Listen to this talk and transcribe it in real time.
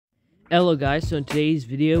Hello guys, so in today's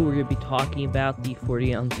video we're going to be talking about the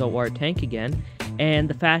 40-gallon saltwater tank again, and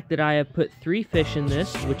the fact that I have put 3 fish in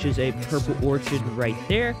this, which is a purple orchid right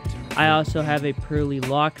there. I also have a pearly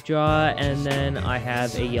lockjaw, and then I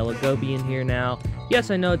have a yellow goby in here now.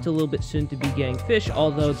 Yes, I know it's a little bit soon to be getting fish,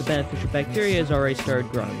 although the beneficial bacteria has already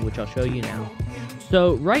started growing, which I'll show you now.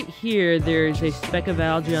 So right here, there's a speck of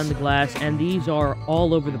algae on the glass, and these are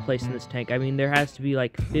all over the place in this tank. I mean, there has to be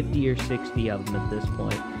like 50 or 60 of them at this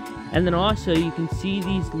point. And then also, you can see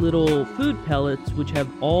these little food pellets, which have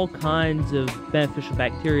all kinds of beneficial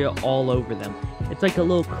bacteria all over them. It's like a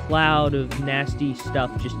little cloud of nasty stuff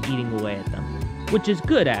just eating away at them. Which is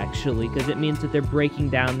good, actually, because it means that they're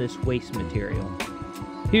breaking down this waste material.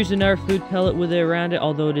 Here's another food pellet with it around it.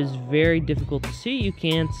 Although it is very difficult to see, you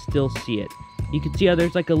can still see it. You can see how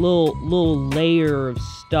there's like a little layer of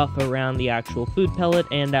stuff around the actual food pellet,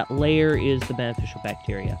 and that layer is the beneficial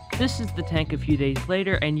bacteria. This is the tank a few days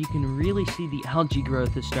later, and you can really see the algae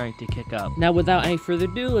growth is starting to kick up. Now, without any further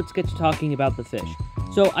ado, let's get to talking about the fish.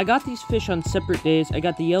 So, I got these fish on separate days. I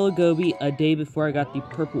got the yellow goby a day before I got the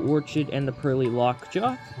purple orchid and the pearly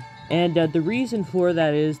lockjaw. And the reason for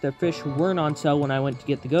that is the fish weren't on sale when I went to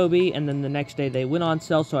get the goby, and then the next day they went on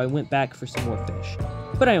sale, so I went back for some more fish.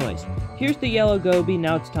 But anyways, here's the yellow goby.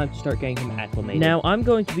 Now it's time to start getting him acclimated. Now, I'm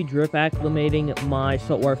going to be drip acclimating my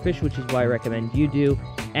saltwater fish, which is what I recommend you do.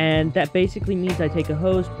 And that basically means I take a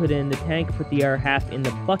hose, put it in the tank, put the other half in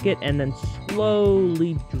the bucket, and then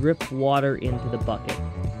slowly drip water into the bucket.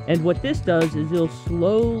 And what this does is it'll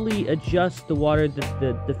slowly adjust the water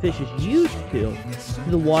that the fish is used to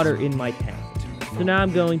the water in my tank. So now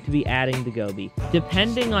I'm going to be adding the goby.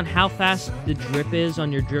 Depending on how fast the drip is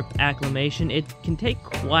on your drip acclimation, it can take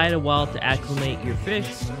quite a while to acclimate your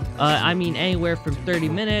fish. I mean anywhere from 30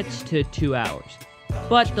 minutes to 2 hours.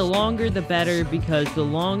 But the longer the better, because the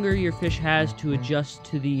longer your fish has to adjust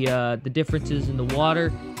to the differences in the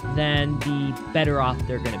water, then the better off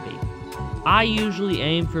they're going to be. I usually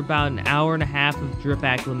aim for about an hour and a half of drip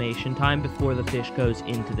acclimation time before the fish goes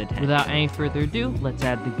into the tank. Without any further ado, let's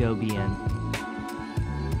add the goby in.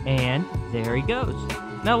 And there he goes.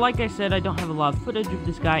 Now, like I said, I don't have a lot of footage of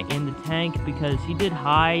this guy in the tank because he did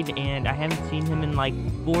hide, and I haven't seen him in like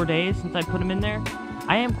 4 days since I put him in there.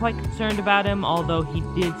 I am quite concerned about him, although he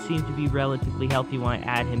did seem to be relatively healthy when I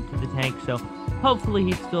add him to the tank, so hopefully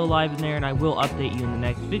he's still alive in there, and I will update you in the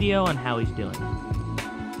next video on how he's doing.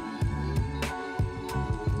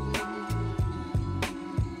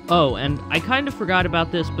 Oh, and I kind of forgot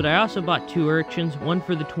about this, but I also bought 2 urchins, one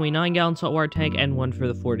for the 29-gallon saltwater tank and one for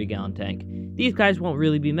the 40-gallon tank. These guys won't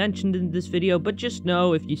really be mentioned in this video, but just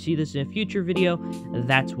know if you see this in a future video,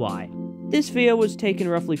 that's why. This video was taken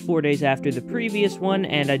roughly 4 days after the previous one,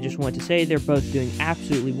 and I just want to say they're both doing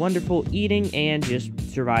absolutely wonderful, eating and just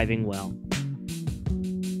surviving well.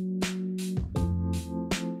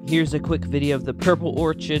 Here's a quick video of the purple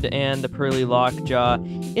orchid and the pearly lockjaw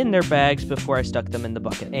in their bags before I stuck them in the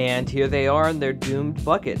bucket. And here they are in their doomed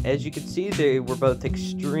bucket. As you can see, they were both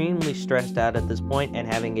extremely stressed out at this point and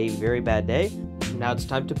having a very bad day. Now it's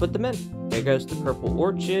time to put them in. There goes the purple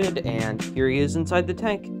orchid, and here he is inside the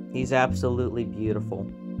tank. He's absolutely beautiful.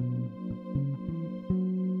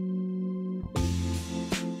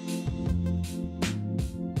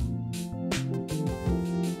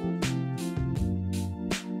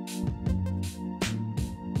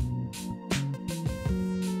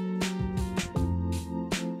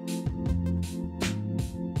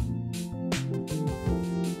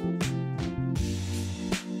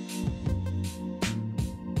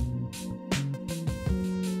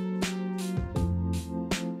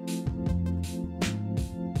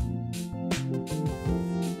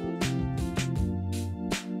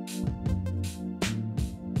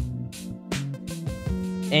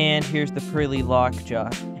 And here's the pearly lockjaw.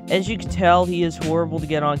 As you can tell, he is horrible to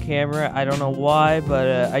get on camera. I don't know why,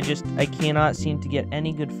 but I cannot seem to get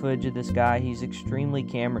any good footage of this guy. He's extremely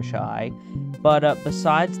camera shy. But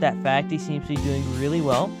besides that fact, he seems to be doing really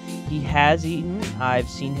well. He has eaten. I've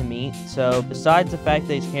seen him eat. So besides the fact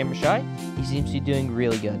that he's camera shy, he seems to be doing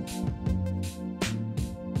really good.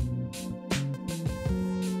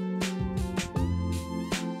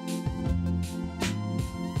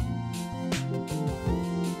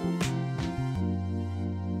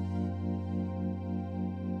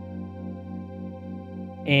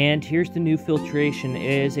 And here's the new filtration. It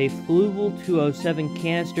is a Fluval 207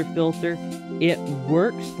 canister filter. It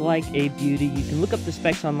works like a beauty. You can look up the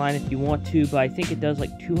specs online if you want to, but I think it does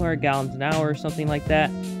like 200 gallons an hour or something like that.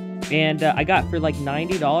 And I got for like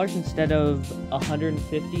 $90 instead of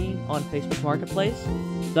 $150 on Facebook Marketplace.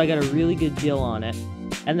 So I got a really good deal on it.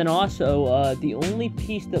 And then also, the only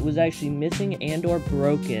piece that was actually missing and or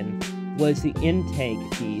broken was the intake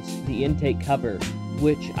piece, the intake cover,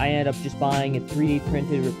 which I ended up just buying a 3D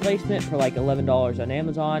printed replacement for like $11 on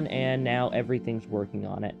Amazon, and now everything's working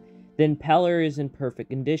on it. The impeller is in perfect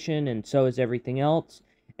condition, and so is everything else.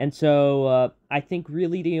 And so I think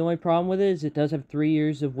really the only problem with it is it does have 3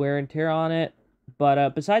 years of wear and tear on it,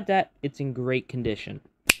 but besides that, it's in great condition.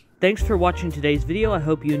 Thanks for watching today's video. I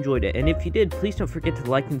hope you enjoyed it, and if you did, please don't forget to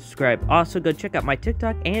like and subscribe. Also, go check out my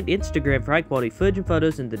TikTok and Instagram for high-quality footage and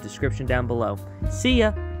photos in the description down below. See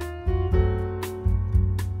ya!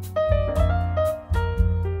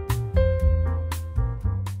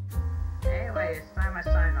 Anyway, it's time I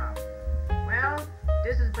sign off. Well,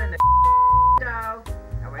 this has been the show,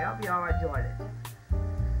 and we hope you all enjoyed it.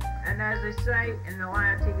 And as they say in the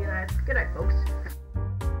Lion TV land, good night, folks.